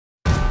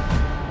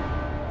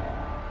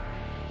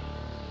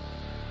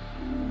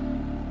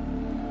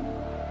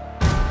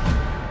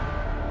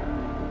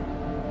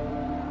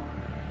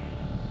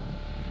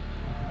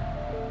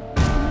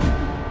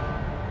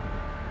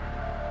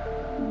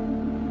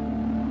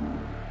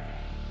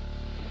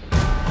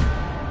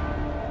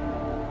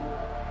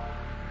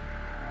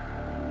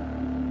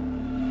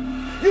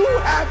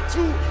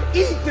to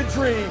eat the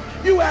dream.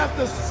 You have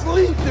to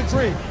sleep the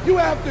dream. You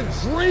have to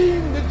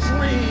dream the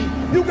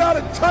dream. You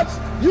gotta touch,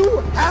 you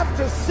have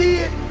to see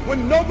it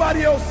when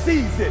nobody else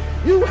sees it.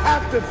 You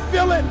have to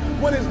feel it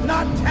when it's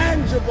not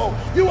tangible.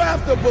 You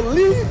have to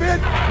believe it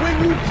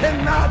when you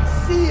cannot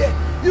see it.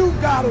 You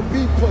gotta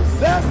be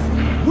possessed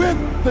with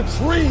the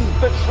dream.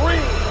 The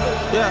dream.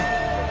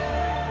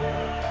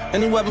 Yeah.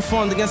 Any weapon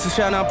formed against us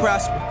shall not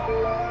prosper.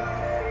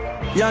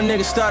 Young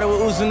niggas started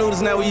with oozing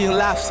noodles, now we eating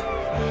lobster.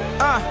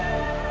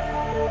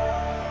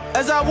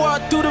 As I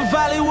walk through the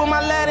valley with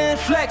my ladder and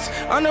flex,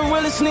 I'm the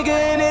realest nigga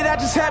in it, I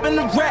just happened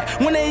to rap.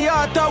 When they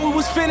all thought we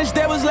was finished,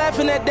 they was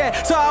laughing at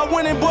that. So I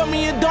went and bought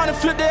me a dawn and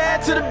flipped the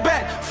hat to the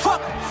back.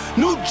 Fuck,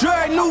 new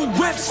drag, new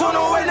whips on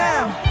the way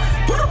now.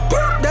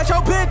 That's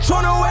your bitch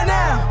on the way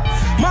now.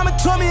 Mama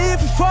told me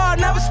if you fall,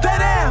 never stay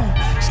down.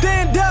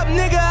 Stand up,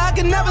 nigga, I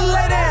can never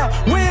lay down.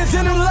 Wins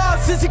and them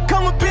losses, he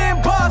come with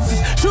being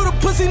bosses. Shoot a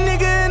pussy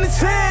nigga in his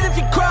head if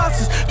he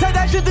crosses. Take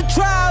that shit to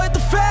trial at the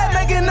Fed,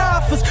 making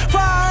offers.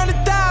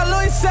 500,000,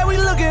 lawyers say we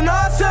looking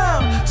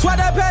awesome. Swat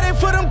that patty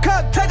for them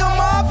cups, take them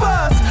off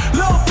us.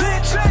 Little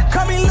bitch,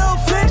 call me little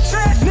fish.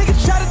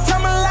 Niggas try to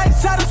turn my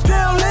lights out, I'm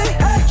still lit.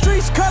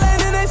 Streets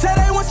calling and they say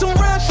they want some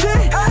real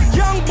shit.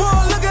 Young boy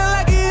looking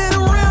like he hit a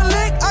real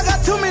lick. I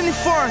got too many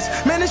foreigns,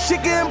 man, this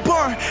shit getting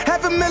boring.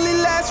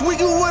 $500,000 last week,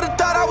 you would've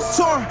thought I was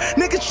torn.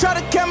 Niggas try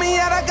to count me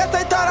out, I guess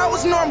they thought I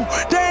was normal.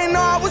 They ain't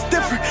know I was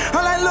different.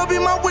 I like Lil' be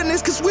my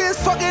witness, cause we is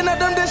fucking up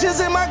them dishes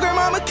in my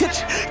grandmama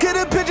kitchen. Get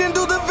a pigeon,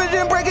 do the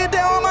vision, break it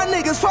down with my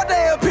niggas, fuck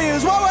their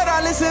opinions. Why would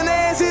I listen?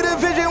 They ain't see the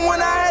vision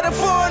when I had a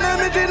foreign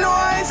image. No,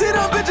 I ain't see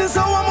them bitches,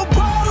 so I'ma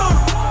ball on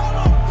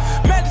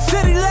them. Mad the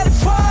city, let it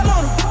fall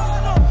on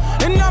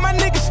them. And all my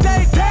niggas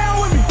stay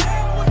down with me.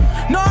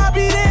 No, I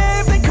be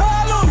there if they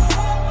call on me.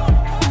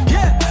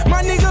 Yeah,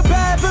 my nigga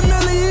bad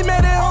familiar, he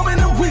made it home in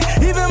a week.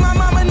 Even my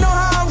mama know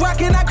how I'm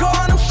rockin', I go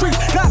on them streets.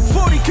 Got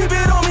 40, keep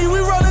it on me, we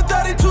rollin'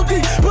 32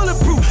 deep.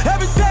 Bulletproof,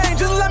 everything,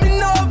 just let me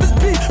know if it's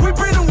beat. We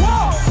bring the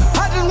wall,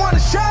 I just wanna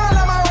shine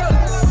like my road.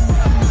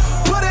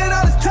 Put in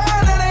all this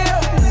time that they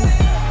up.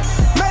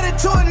 Made it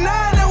to a 9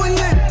 that we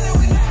lit.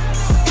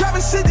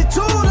 Dropping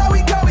 62 like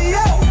we go, we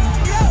out.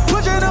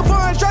 Pushing the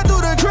foreign straight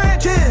through the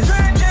trenches.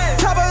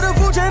 Top of the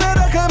food chain of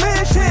the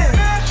commission.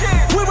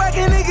 We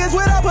whacking niggas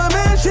without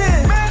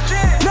permission.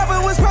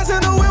 Never was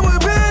personal, it was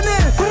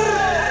business.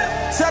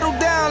 Settle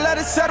down, let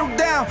it settle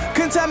down.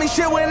 Couldn't tell me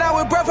shit when I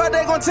was breath, how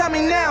they gon' tell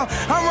me now?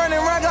 I'm running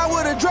around, I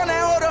would've drawn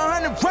that hold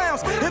 100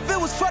 rounds. If it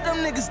was fuck them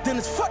niggas, then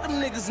it's fuck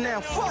them niggas now.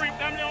 Fuck.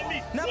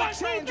 Never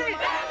change on my